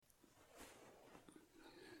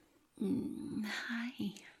Hi.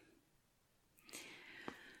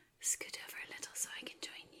 Scoot over a little so I can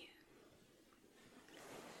join you.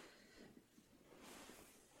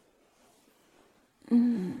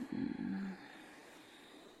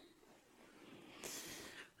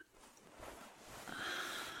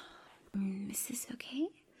 Is this okay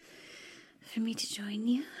for me to join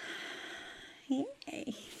you?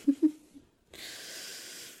 Yay.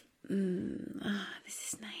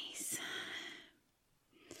 This is nice.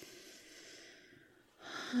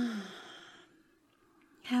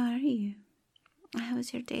 How are you? How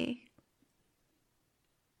was your day?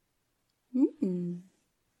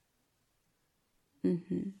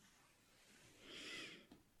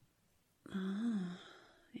 Oh,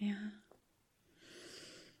 yeah.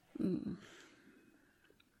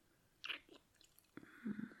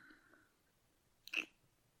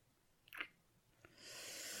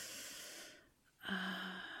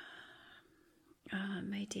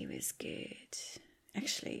 My day was good.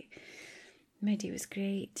 Actually, my day was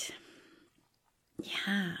great.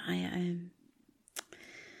 Yeah, I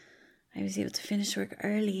was able to finish work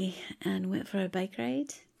early and went for a bike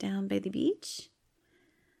ride down by the beach.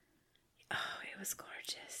 Oh, it was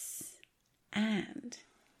gorgeous. And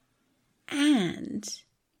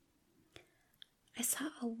I saw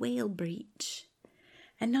a whale breach.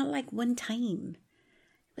 And not like one time.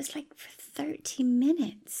 It was like for 30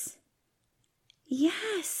 minutes.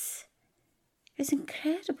 Yes. It was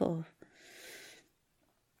incredible.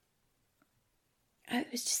 It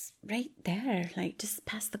was just right there, like just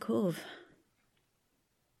past the cove.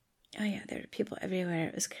 Oh yeah, there were people everywhere.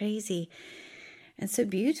 It was crazy and so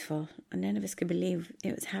beautiful. And none of us could believe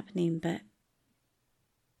it was happening, but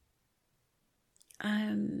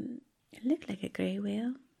it looked like a grey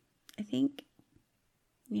whale, I think.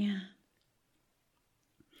 Yeah.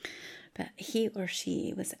 But he or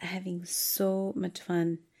she was having so much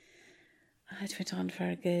fun. It went on for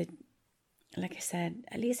a good, like I said,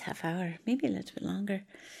 at least half hour, maybe a little bit longer.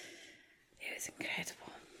 It was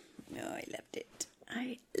incredible. Oh, I loved it.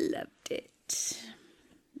 I loved it.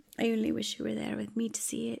 I only wish you were there with me to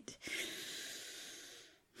see it.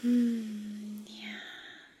 Yeah.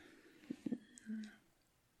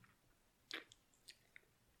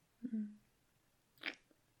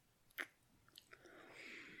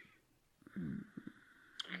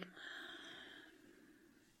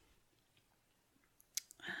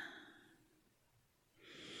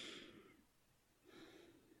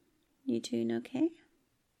 You doing okay?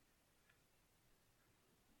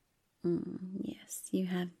 Yes, you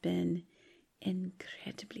have been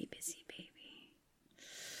incredibly busy, baby.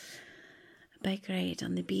 A bike ride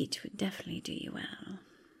on the beach would definitely do you well.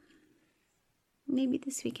 Maybe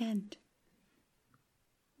this weekend.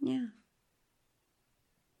 Yeah.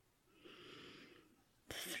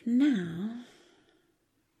 But for now,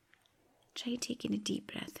 try taking a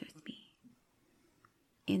deep breath with me.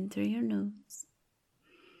 In through your nose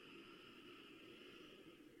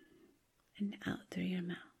and out through your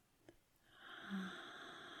mouth.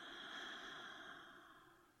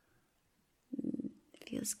 It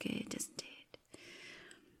feels good, doesn't it?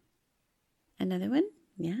 Another one?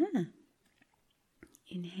 Yeah.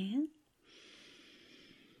 Inhale.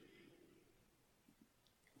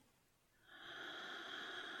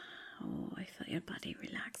 Oh, I felt your body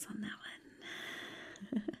relax on that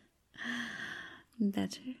one.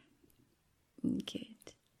 Better?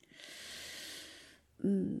 Good.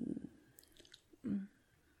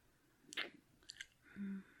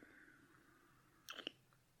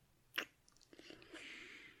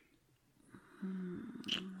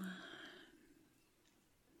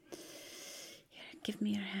 Here, give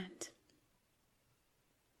me your hand.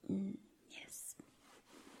 Yes.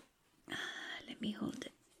 Let me hold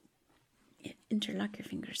it. Yeah, interlock your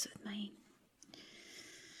fingers with mine.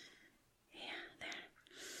 Yeah,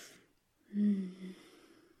 there.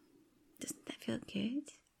 Doesn't that feel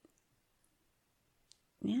good?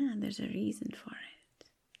 Yeah, there's a reason for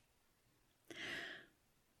it.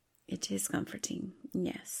 It is comforting,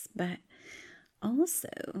 yes, but also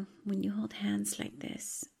when you hold hands like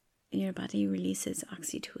this, your body releases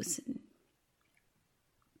oxytocin.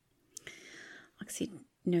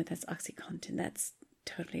 No, that's OxyContin. That's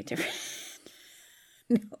totally different.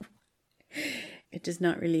 No, it does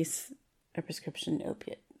not release a prescription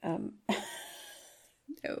opiate.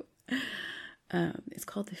 No. It's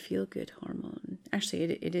called the feel-good hormone. Actually,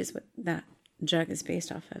 it is what that drug is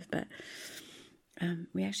based off of, but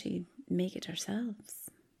we actually make it ourselves.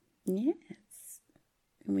 Yes.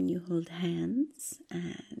 When you hold hands,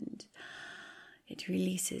 and it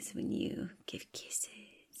releases when you give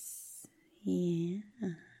kisses. Yeah.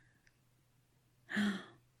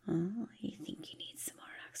 Oh, you think you need some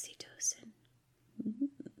more oxytocin?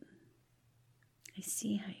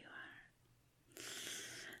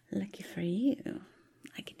 for you,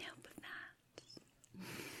 I can help with that.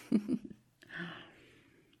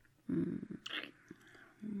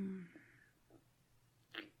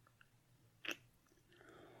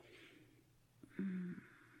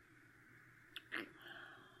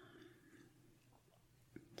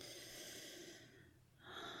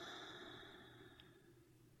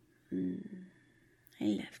 I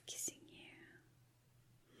love kissing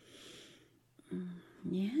you.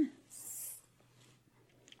 Yes.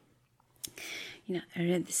 You know, I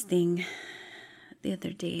read this thing the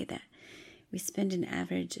other day that we spend an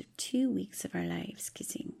average of 2 weeks of our lives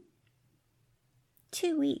kissing.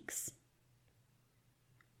 2 weeks.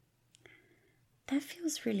 That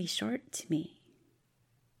feels really short to me.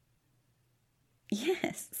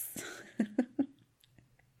 Yes.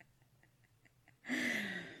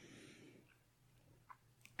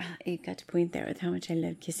 You got to point there with how much I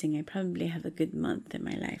love kissing. I probably have a good month in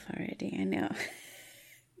my life already. I know.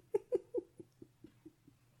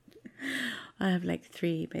 I'll have like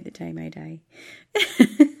 3 by the time I die.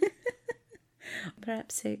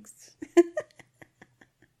 Perhaps 6.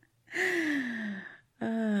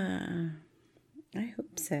 I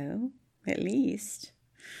hope so. At least.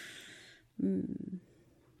 Oh,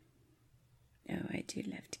 I do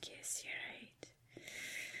love to kiss. You're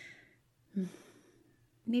right.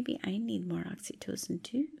 Maybe I need more oxytocin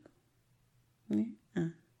too. Yeah.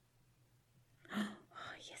 Oh,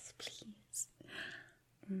 yes, please.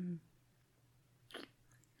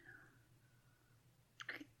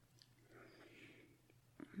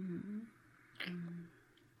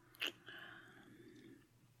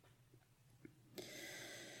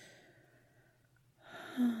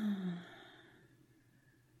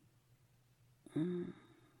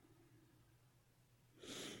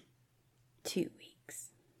 Two weeks.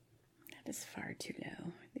 That is far too low.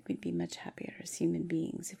 I think we'd be much happier as human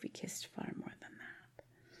beings if we kissed far more than that.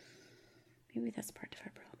 Maybe that's part of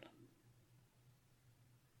our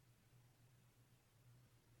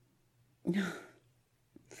problem.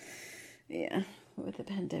 Yeah, with the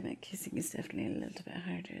pandemic, kissing is definitely a little bit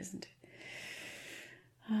harder, isn't it?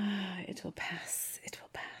 It will pass. It will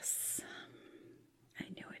pass. I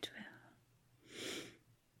know it will.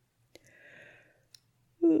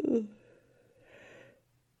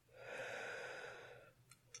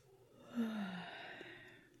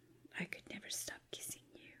 I could never stop kissing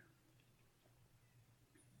you.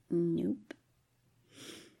 Nope.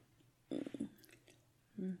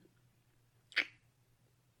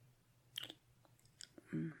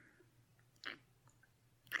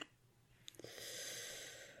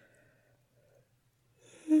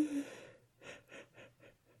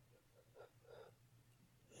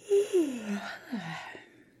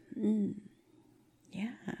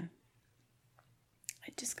 Yeah. I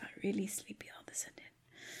just got really sleepy all of a sudden.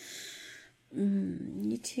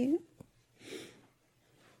 You too?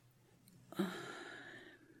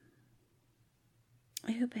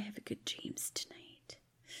 I hope I have a good dreams tonight.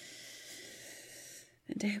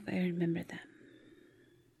 And I hope I remember them.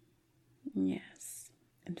 Yes.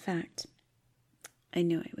 In fact, I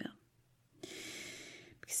know I will.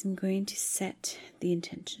 Because I'm going to set the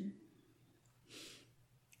intention.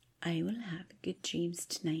 I will have good dreams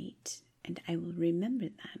tonight, and I will remember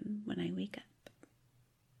them when I wake up.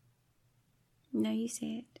 Now you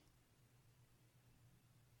say it.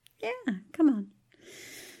 Yeah, come on.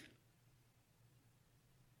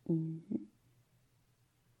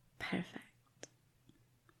 Perfect.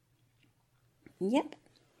 Yep,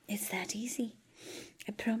 it's that easy.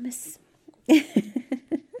 I promise.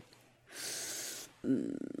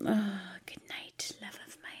 Oh, good night, love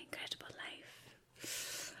of my incredible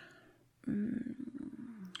life.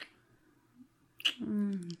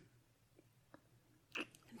 And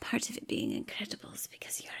part of it being incredible is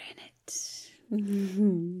because you're in it.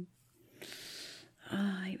 Oh,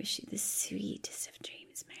 I wish you the sweetest of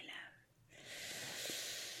dreams, my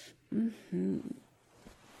love.